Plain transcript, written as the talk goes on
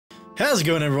How's it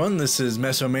going, everyone? This is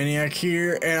MesoManiac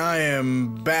here, and I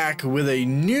am back with a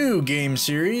new game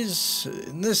series.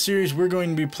 In this series, we're going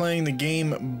to be playing the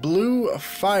game Blue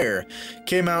Fire.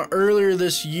 Came out earlier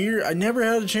this year. I never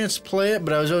had a chance to play it,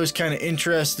 but I was always kind of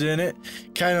interested in it.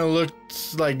 Kind of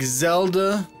looked like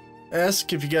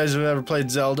Zelda-esque, if you guys have ever played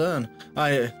Zelda, and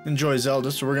I enjoy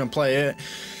Zelda, so we're going to play it.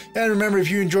 And remember, if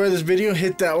you enjoy this video,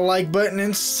 hit that like button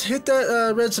and hit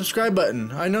that red subscribe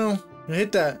button. I know,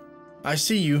 hit that. I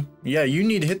see you. Yeah, you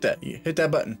need to hit that. Hit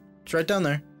that button. It's right down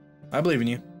there. I believe in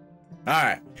you.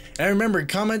 Alright. And remember,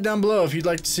 comment down below if you'd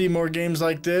like to see more games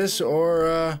like this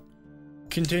or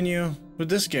continue with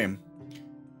this game.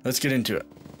 Let's get into it.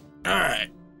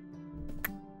 Alright.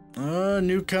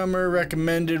 Newcomer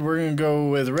recommended. We're going to go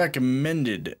with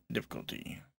recommended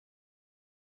difficulty.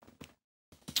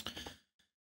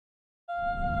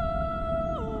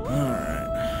 Alright.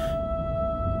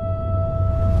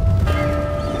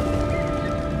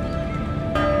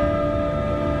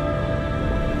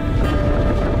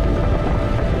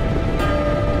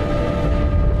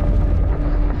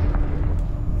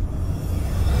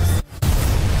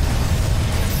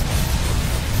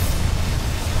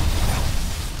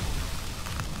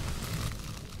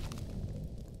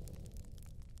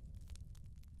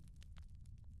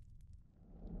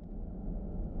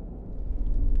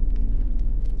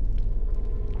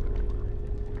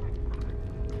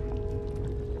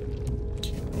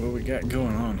 What we got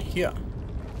going on here?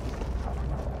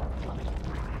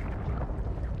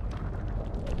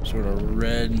 Sort of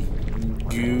red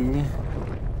goo.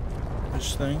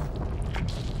 This thing.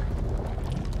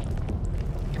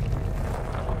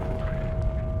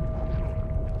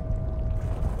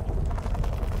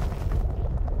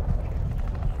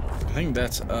 I think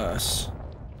that's us.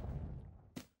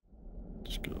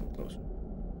 Let's get a little closer.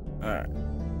 Alright.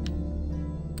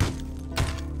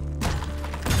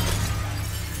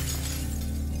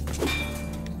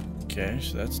 Okay,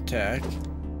 so that's attack.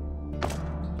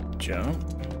 Jump.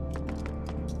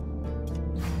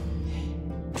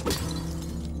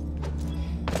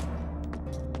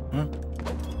 Huh?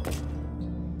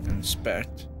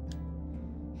 Inspect.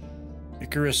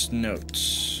 Icarus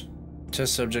notes.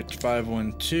 Test subject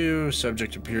 512.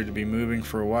 Subject appeared to be moving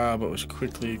for a while, but was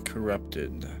quickly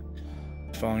corrupted.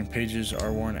 The following pages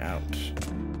are worn out.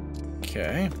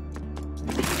 Okay.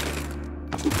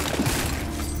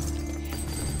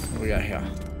 What we got here?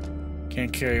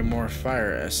 Can't carry more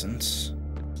fire essence.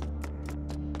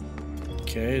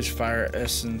 Okay, his fire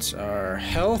essence are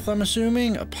health, I'm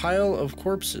assuming. A pile of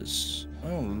corpses.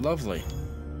 Oh, lovely.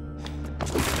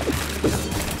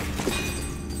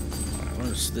 What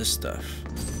is this stuff?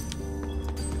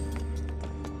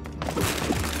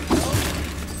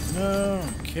 No,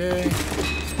 okay.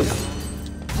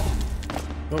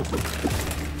 Oh.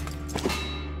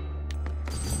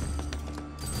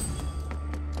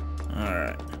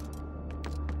 Alright.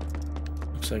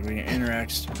 Looks like we can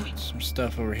interact with some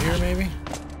stuff over here, maybe.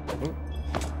 Oh.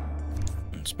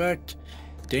 Inspect.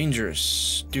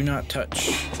 Dangerous. Do not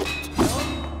touch.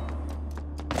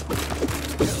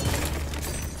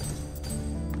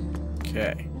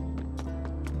 Okay.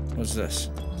 What's this?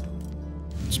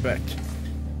 Inspect.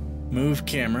 Move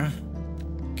camera.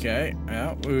 Okay.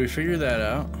 Yeah, we figured that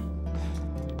out.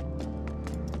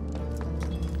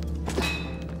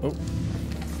 Oh.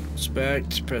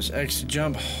 Inspect, press X to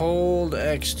jump, hold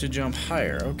X to jump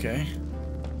higher. Okay.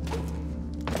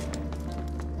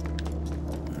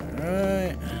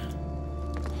 Alright.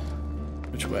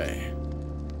 Which way?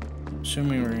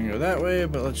 Assuming we're gonna go that way,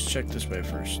 but let's check this way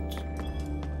first.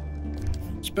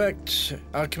 Inspect,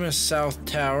 Alchemist South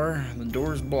Tower. The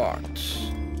door's blocked.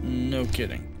 No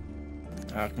kidding.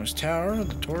 Alchemist Tower,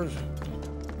 the door's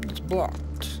it's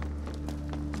blocked.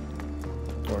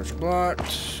 Door's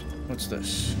blocked. What's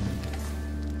this?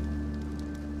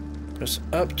 Press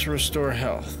up to restore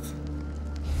health.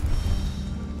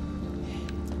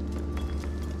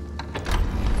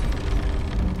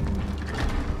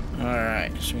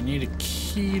 Alright, so we need a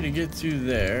key to get through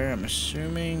there, I'm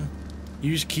assuming.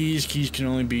 Use keys. Keys can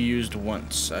only be used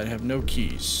once. I have no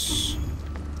keys.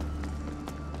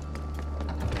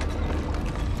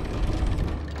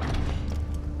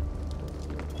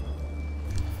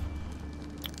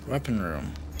 Weapon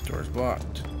room. Door's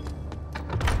blocked.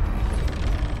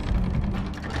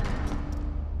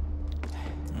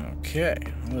 Okay,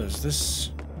 what is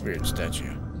this weird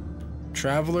statue?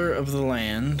 Traveler of the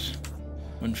land.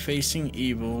 When facing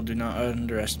evil, do not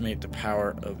underestimate the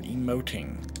power of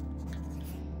emoting.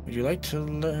 Would you like to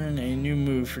learn a new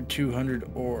move for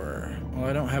 200 ore? Well,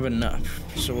 I don't have enough,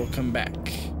 so we'll come back.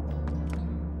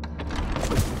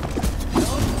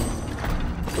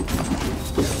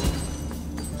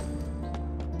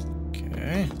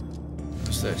 Okay.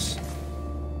 What's this?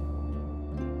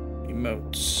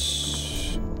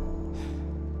 Emotes.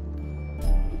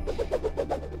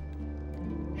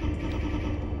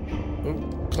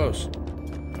 Oh, close.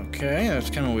 Okay,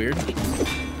 that's kind of weird.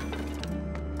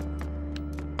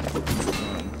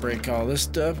 Break all this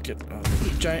stuff. Get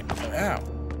giant. Ow!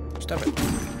 Stop it.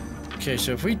 Okay,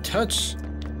 so if we touch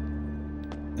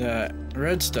that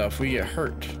red stuff, we get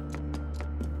hurt.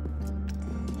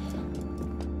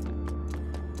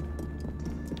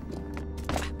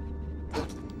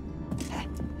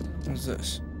 What's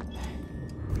this?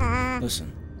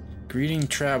 Listen. Greeting,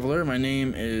 traveler. My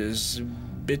name is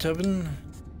Beethoven.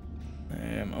 I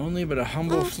am only but a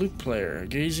humble flute player,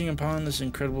 gazing upon this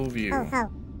incredible view.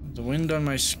 The wind on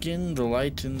my skin, the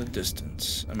light in the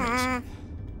distance. Amazing.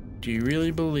 Do you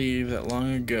really believe that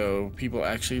long ago people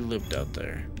actually lived out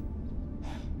there?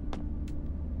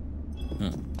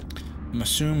 I'm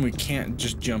assuming we can't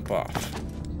just jump off.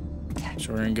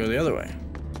 So we're gonna go the other way.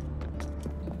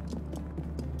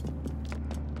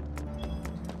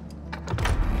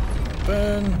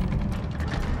 Open.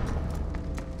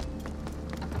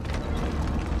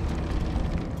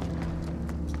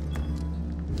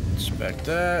 Inspect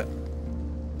that.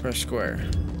 Press square.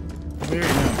 We already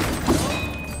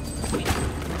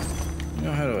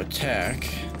know how to attack.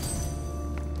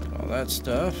 All that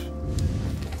stuff.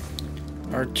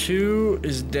 R2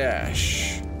 is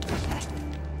dash.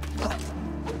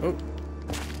 Oh.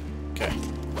 Okay.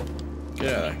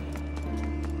 Get out of there.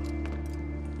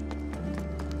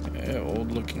 Okay,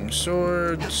 old looking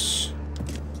swords.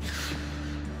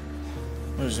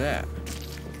 What is that?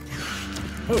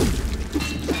 Oh.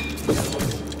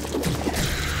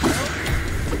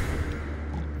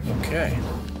 Okay.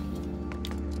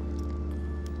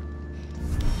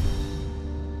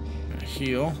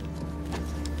 Heal.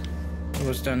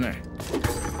 What's down there?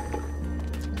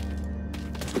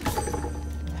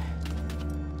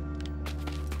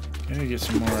 Okay, get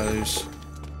some more of these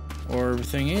orb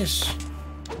thingies.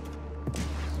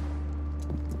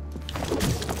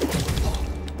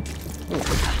 Ooh.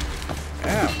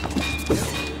 Ow.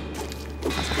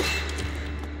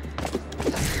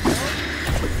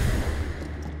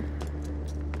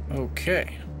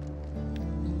 Okay.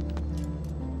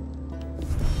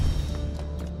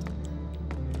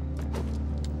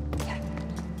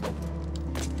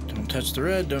 Don't touch the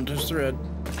red, don't touch the red.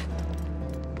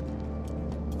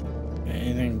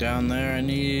 Anything down there I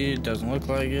need? Doesn't look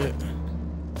like it.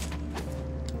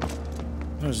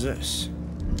 What is this?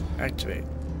 Activate.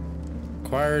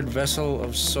 Acquired Vessel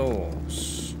of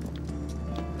Souls.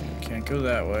 Can't go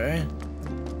that way.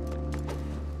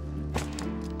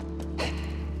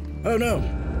 Oh no!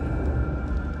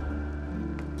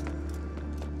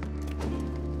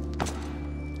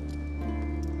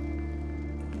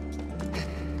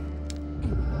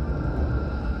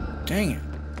 Dang it.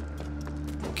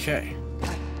 Okay.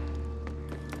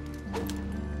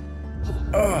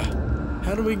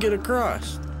 How do we get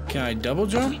across? Can I double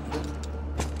jump?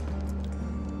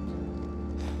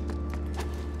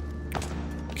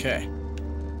 Okay.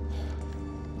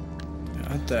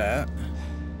 Got that.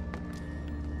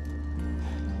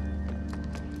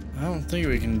 I don't think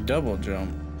we can double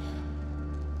jump.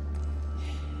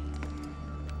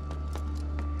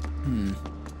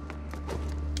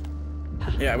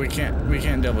 Yeah, we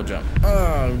can't double jump.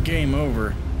 Oh, game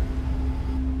over.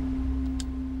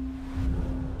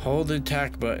 Hold the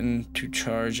attack button to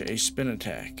charge a spin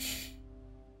attack.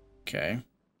 Okay.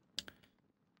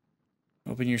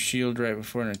 Open your shield right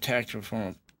before an attack to perform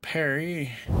a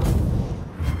parry.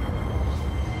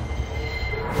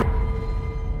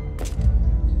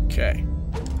 Okay.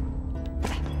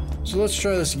 So let's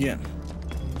try this again.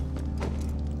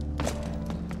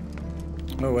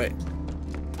 Oh, wait.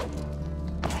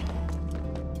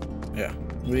 Yeah,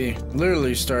 we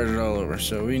literally started all over,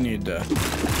 so we need to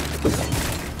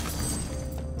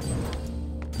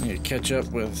catch up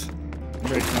with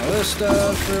breaking all this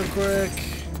stuff real quick.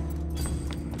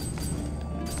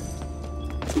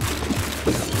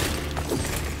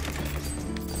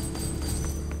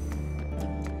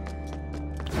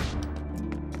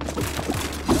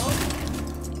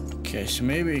 Okay, so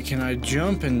maybe can I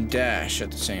jump and dash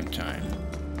at the same time?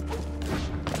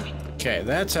 Okay,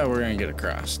 that's how we're gonna get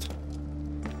across.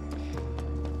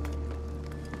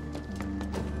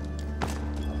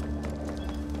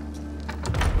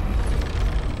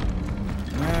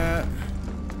 That.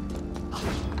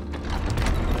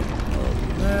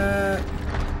 That.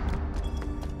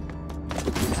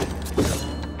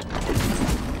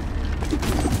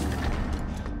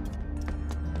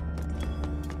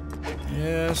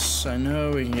 Yes, I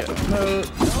know we can get a moat.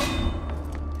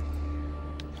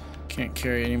 Can't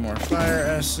carry any more fire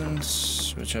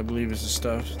essence, which I believe is the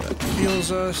stuff that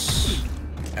heals us.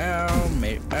 Ow,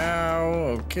 ow.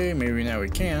 Okay, maybe now we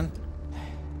can.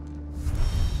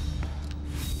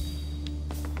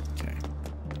 Okay.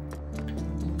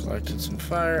 Collected some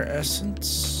fire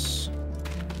essence.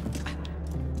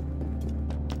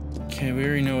 Okay, we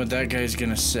already know what that guy's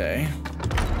gonna say.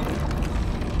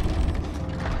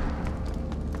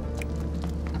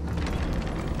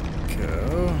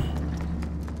 Go.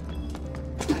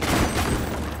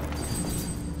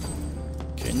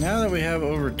 Okay, now that we have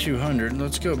over 200,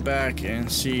 let's go back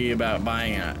and see about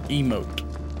buying an emote.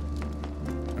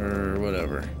 Or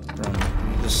whatever. From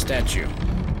the statue.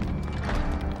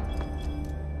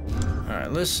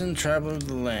 Alright, listen, traveler of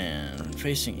the land.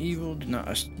 Facing evil, do not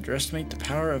underestimate the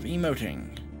power of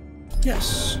emoting.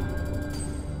 Yes.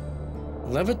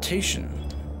 Levitation.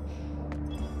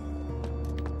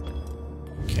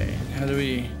 Okay, how do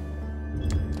we...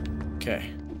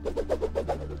 Okay.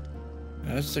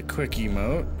 That's the quick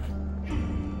emote.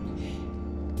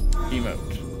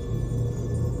 Emote.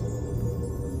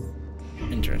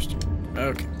 Interesting.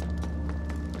 Okay.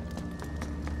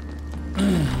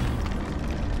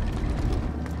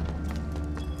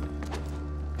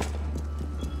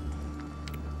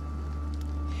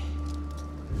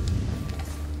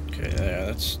 Okay, there,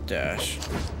 that's dash.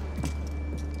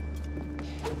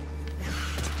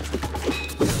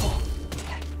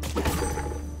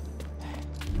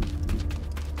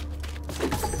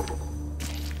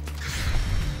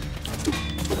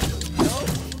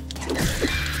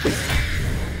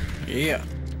 Yeah.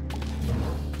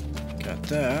 Got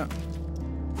that.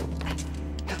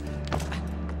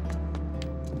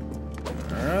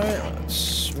 Alright,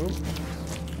 let's... Whoop.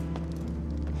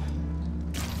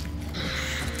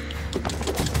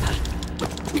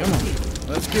 Come on,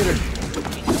 let's get her.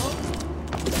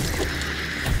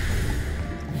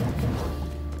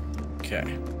 Okay.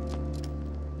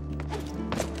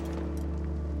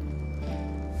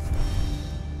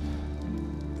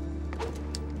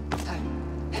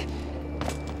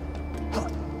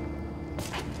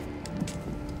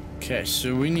 Okay,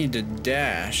 so we need to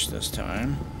dash this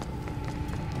time.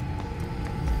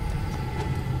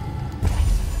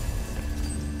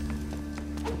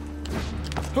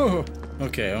 Oh,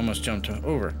 okay, almost jumped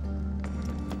over.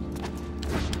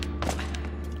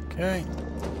 Okay.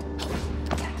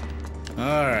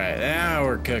 Alright, now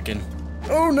we're cooking.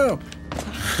 Oh no!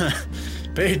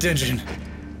 Pay attention.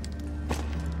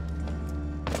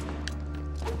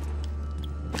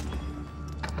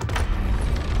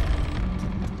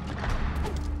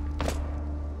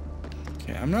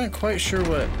 Okay, I'm not quite sure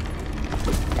what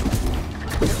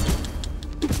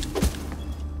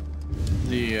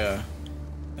the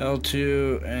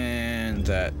L2 and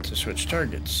that to switch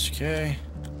targets. Okay.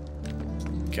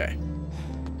 Okay.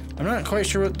 I'm not quite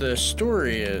sure what the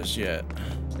story is yet.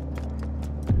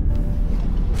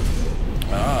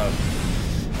 Ah,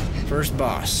 first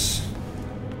boss.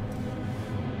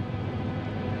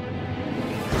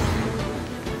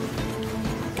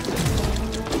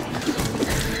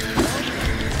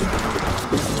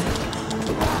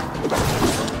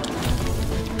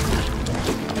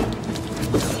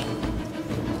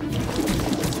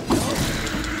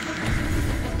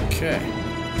 Okay.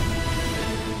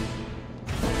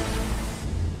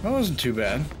 That wasn't too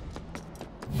bad.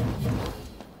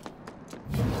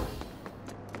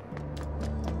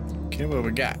 Okay, what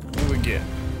we got? What we get?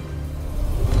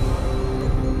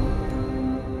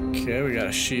 Okay, we got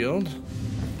a shield.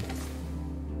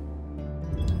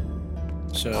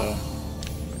 So,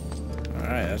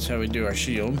 alright, that's how we do our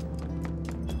shield.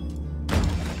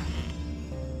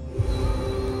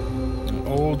 An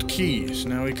old key, so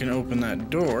now we can open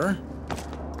that door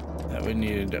that we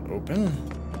needed to open.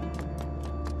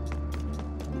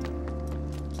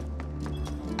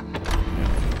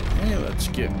 Okay, let's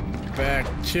get back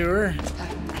to her.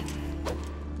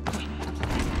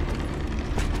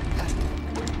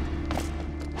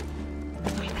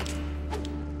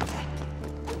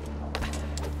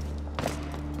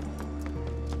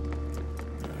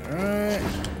 Alright.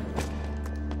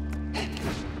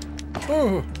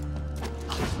 Oh!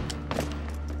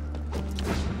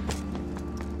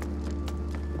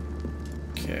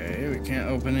 Okay, we can't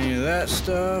open any of that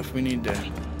stuff. We need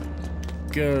to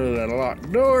go to that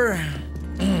locked door.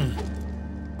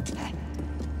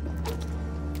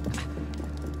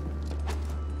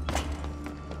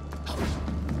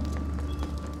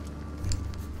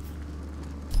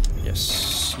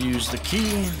 Yes, use the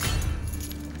key.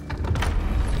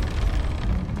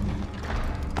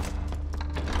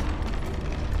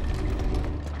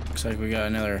 Looks like we got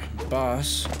another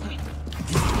boss.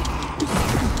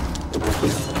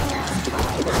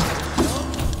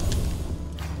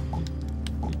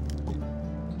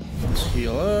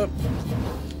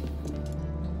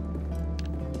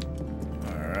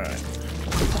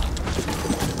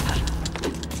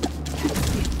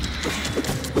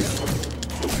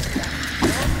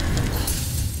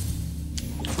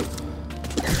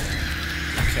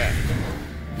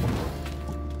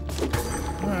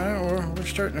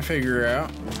 starting to figure out.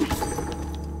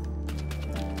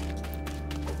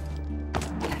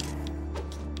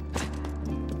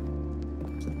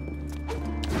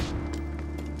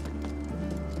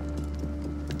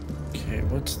 Okay,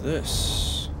 what's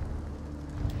this?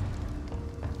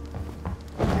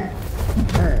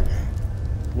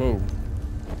 Whoa.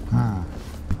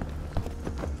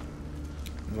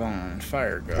 Vaughn,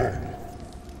 Fire Guard.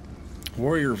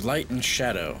 Warrior of Light and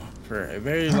Shadow. For a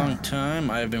very long time,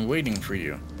 I have been waiting for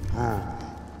you.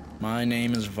 My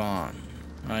name is Vaughn.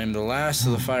 I am the last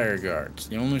of the Fire Guards,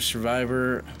 the only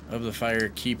survivor of the Fire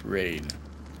Keep raid.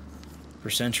 For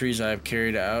centuries, I have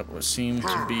carried out what seemed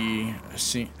to be a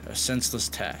senseless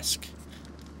task.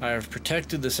 I have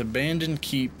protected this abandoned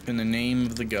keep in the name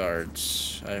of the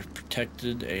guards. I have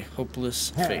protected a hopeless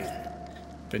faith.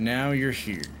 But now you're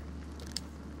here.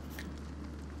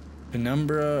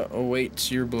 Penumbra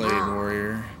awaits your blade,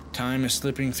 warrior. Time is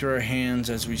slipping through our hands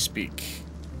as we speak.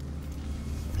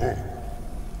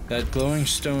 That glowing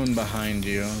stone behind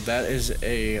you, that is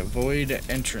a void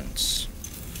entrance.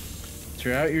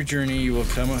 Throughout your journey, you will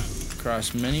come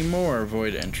across many more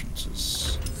void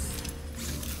entrances.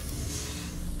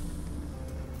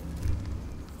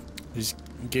 These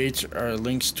gates are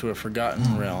links to a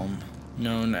forgotten realm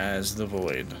known as the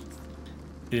Void.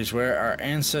 It is where our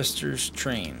ancestors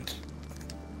trained.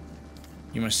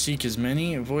 You must seek as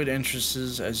many void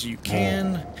entrances as you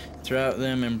can. Throughout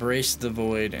them, embrace the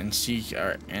void and seek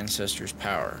our ancestors'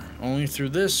 power. Only through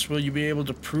this will you be able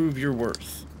to prove your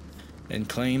worth and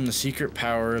claim the secret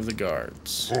power of the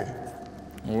guards.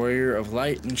 Warrior of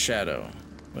light and shadow.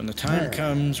 When the time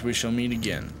comes, we shall meet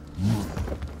again.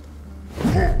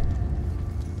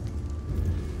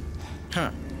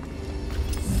 Huh.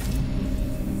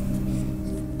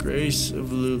 Grace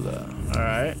of Lula.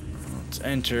 Alright. Let's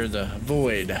enter the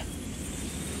void.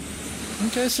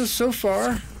 Okay, so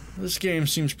far, this game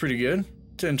seems pretty good.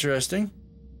 It's interesting.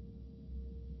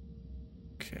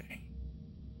 Okay.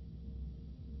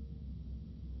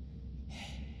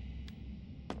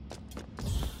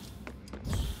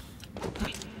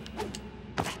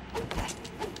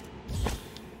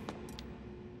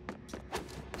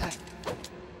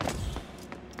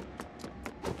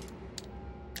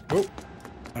 Oh,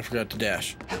 I forgot to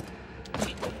dash.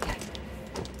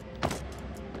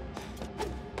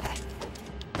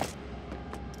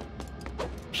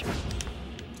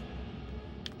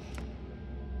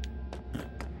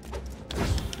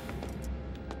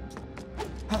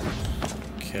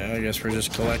 Okay, I guess we're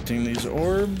just collecting these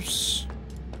orbs.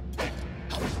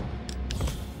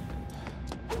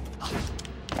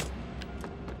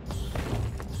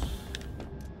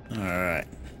 Alright.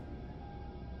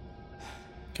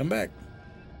 Come back.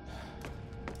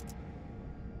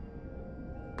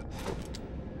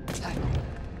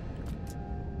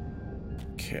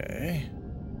 Okay.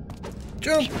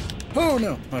 Jump! Oh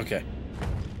no! Okay.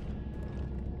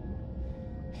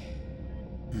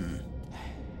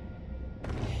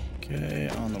 Okay,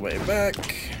 on the way back.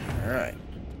 Alright.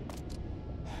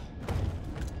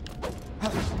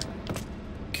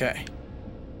 Okay.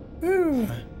 Woo!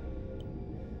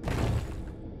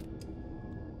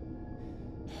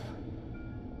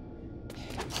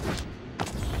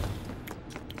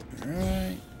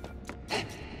 Alright.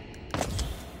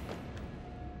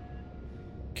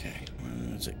 Okay,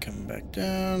 when is it coming back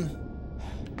down?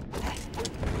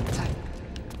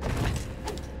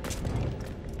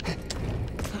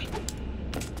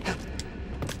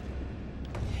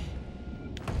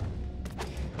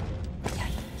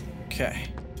 Okay.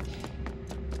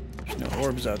 There's no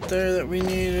orbs out there that we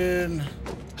needed.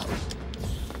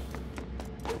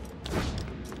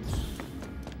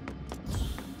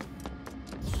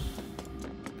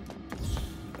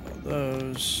 All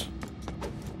those.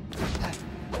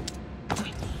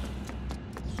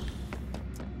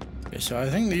 Okay, so I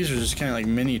think these are just kind of like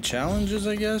mini challenges,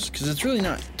 I guess, because it's really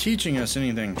not teaching us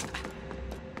anything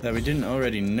that we didn't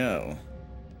already know.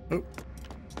 Oh.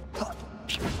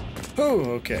 Oh,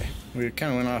 okay. We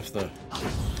kind of went off the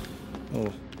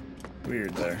little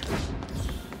weird there.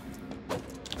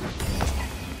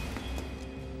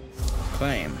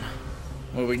 Claim.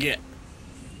 What we get?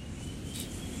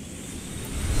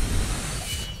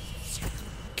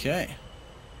 Okay.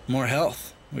 More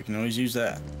health. We can always use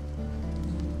that.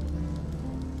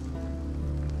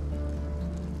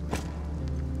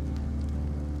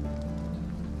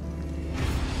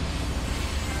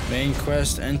 Main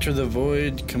quest, enter the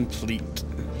void, complete.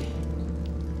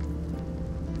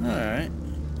 Alright.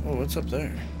 Oh, what's up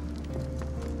there?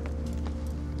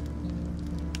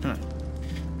 Huh.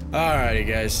 Alrighty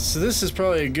guys, so this is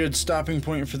probably a good stopping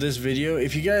point for this video.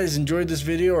 If you guys enjoyed this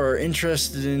video or are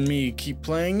interested in me keep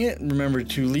playing it, remember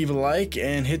to leave a like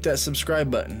and hit that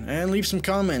subscribe button, and leave some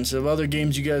comments of other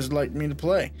games you guys would like me to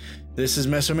play. This is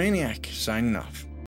MesoManiac, signing off.